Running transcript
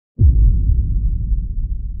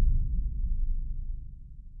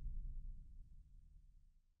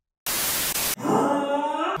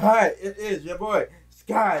Hi, it is your boy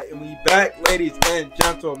Sky, and we back, ladies and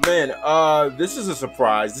gentlemen. This is a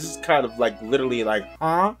surprise. This is kind of like literally like,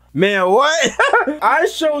 huh? Man, what?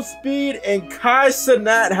 IShowSpeed and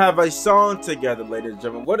Cenat have a song together, ladies and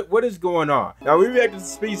gentlemen. What is going on? Now, we reacted to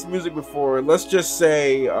Speed's music before. Let's just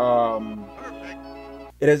say, it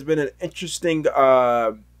has been an interesting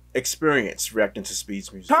experience reacting to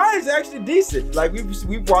Speed's music. Kai is actually decent. Like we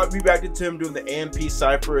reacted to him doing the AMP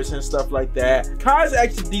ciphers and stuff like that. Kai's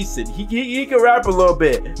actually decent. He can rap a little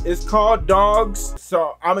bit. It's called Dogs,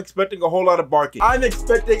 so I'm expecting a whole lot of barking. I'm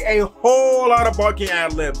expecting a whole lot of barking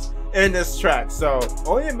ad-libs in this track. So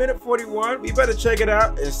only a minute 41. We better check it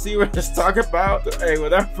out and see what it's talking about. So, hey,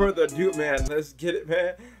 without further ado, man, let's get it,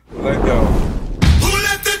 man. Let's go. Who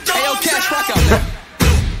let the dogs out? Cash rock out there.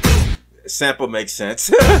 Sample makes sense.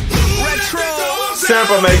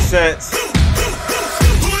 Sample makes sense.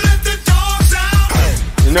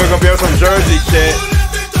 You know we're gonna be on some Jersey shit.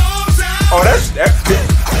 Oh,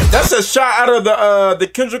 that's a shot out of the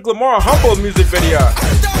Kendrick Lamar Humble music video.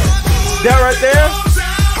 That right there.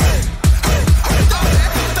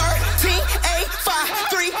 13, 8, 5,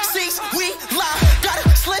 3, 6, we live.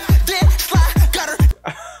 Gotta slip, then slide. Gotta.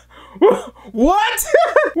 What?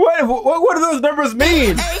 What do those numbers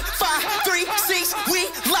mean? 8, 5, 3, 6, we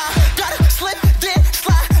live. Gotta slip, then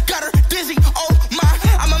slide. Got her dizzy, oh my.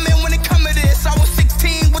 I'm a man when it come to this. I was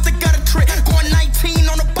 16 with the gutter trick. Going 19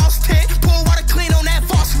 on the boss tent. Pour water clean on that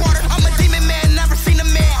false water. I'm a demon man, never seen a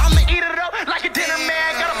man. I'ma eat it up like a dinner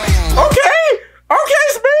man. Okay,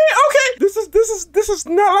 Speed. Okay, this is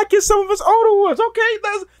not like in some of his older ones. Okay,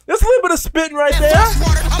 that's a little bit of spitting right there.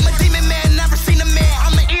 I'm a demon man, never seen a man.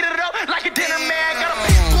 I'ma eat it up like a dinner man.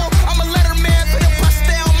 I'm a letter man, put a bust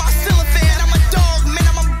down my ceiling fan. I'm a dog, man,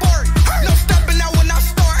 I'm a bird. No stopping out when I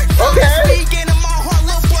start. Okay. Speaking in my heart,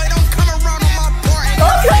 little boy, don't come around on my part.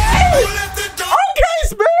 Okay,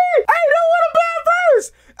 Speed. Hey, that was a bad verse.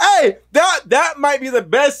 Hey, that might be the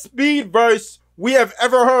best Speed verse we have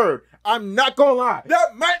ever heard. I'm not gonna lie.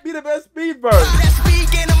 That might be the best Speed verse. That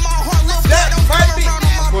might be.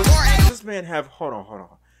 Does this man have? Hold on.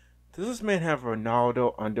 Does this man have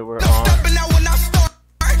Ronaldo underwear on?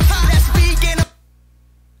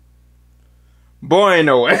 Boy, ain't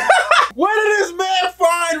no way. Where did this man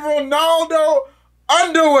find Ronaldo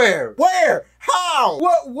underwear? Where? How?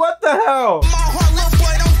 What the hell?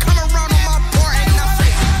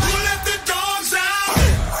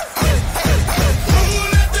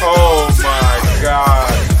 Oh my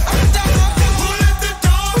God.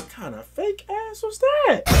 What kind of fake ass was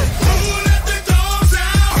that?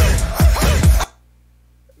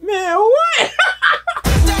 Man, what?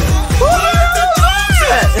 Who was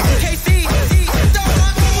that?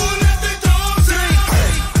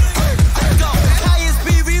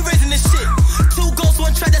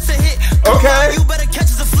 Okay. You better catch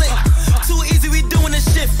us a flick. Too easy, we doing this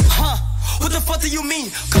shit. Huh? What the fuck do you mean?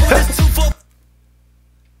 Come with this 2-4.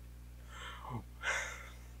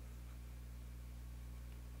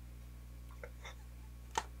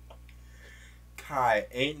 Kai,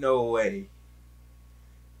 ain't no way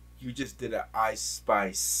you just did an Ice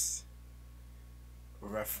Spice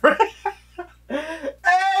reference.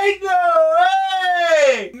 Ain't no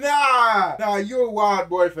way! Nah, you're a wild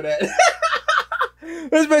boy for that.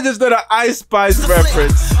 This man just did an Ice Spice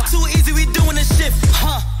reference. Too easy, we doing this shit.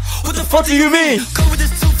 Huh? What the fuck do you mean? Come with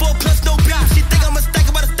this 2-4 plus no beat. She think I'm a stack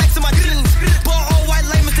about a stacks in my jeans. Ball all white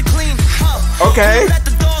like Mr. Clean. Huh? Okay. Let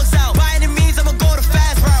the dogs out. By any means, I'ma go the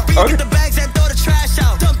fast route. Okay. Get the bags and throw the trash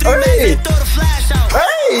out. Dump 3 bags and throw the flash out.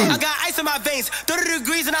 Hey. I got ice in my veins. 30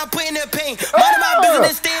 degrees and I'm putting in pain. Minding my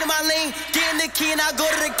business, staying in my lane. Getting the key and I go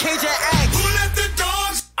to the cage and act. Who let the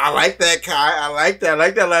dogs? I like that, Kai. I like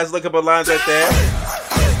that last look up of lines right there.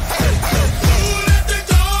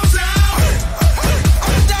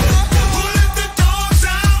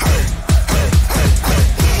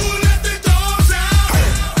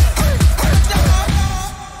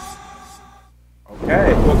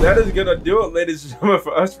 Okay, well that is gonna do it, ladies and gentlemen,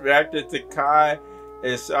 for us reacting to Kai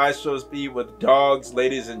and IShowSpeed with Dogs,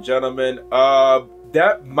 ladies and gentlemen.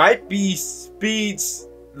 That might be Speed's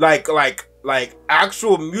like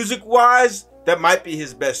actual music wise, that might be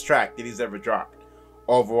his best track that he's ever dropped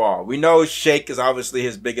overall. We know Shake is obviously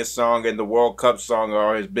his biggest song, and the World Cup song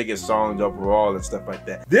are his biggest songs overall and stuff like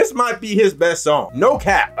that. This might be his best song, no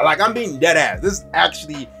cap. Like, I'm being dead ass. This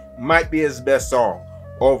actually might be his best song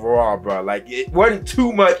overall, bro. Like, it wasn't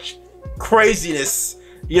too much craziness,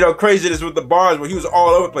 you know, craziness with the bars where he was all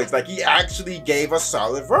over the place. Like, he actually gave a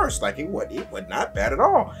solid verse. Like, it was not bad at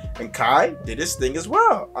all. And Kai did his thing as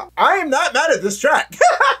well. I am not mad at this track.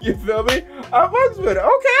 You feel me? I fucks with it.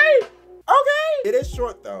 Okay. It is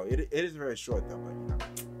short though. It is very short though, but you know.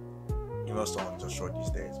 You know, songs are short these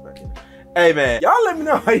days, but hey man, y'all let me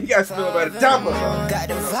know how you guys feel about it down below. Got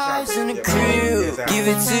the vibes in the crib, give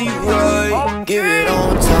it to you right, give it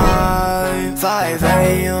on time. 5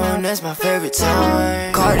 a.m., that's my favorite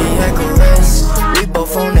time. Cardiac arrest, we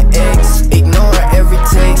both on the edge.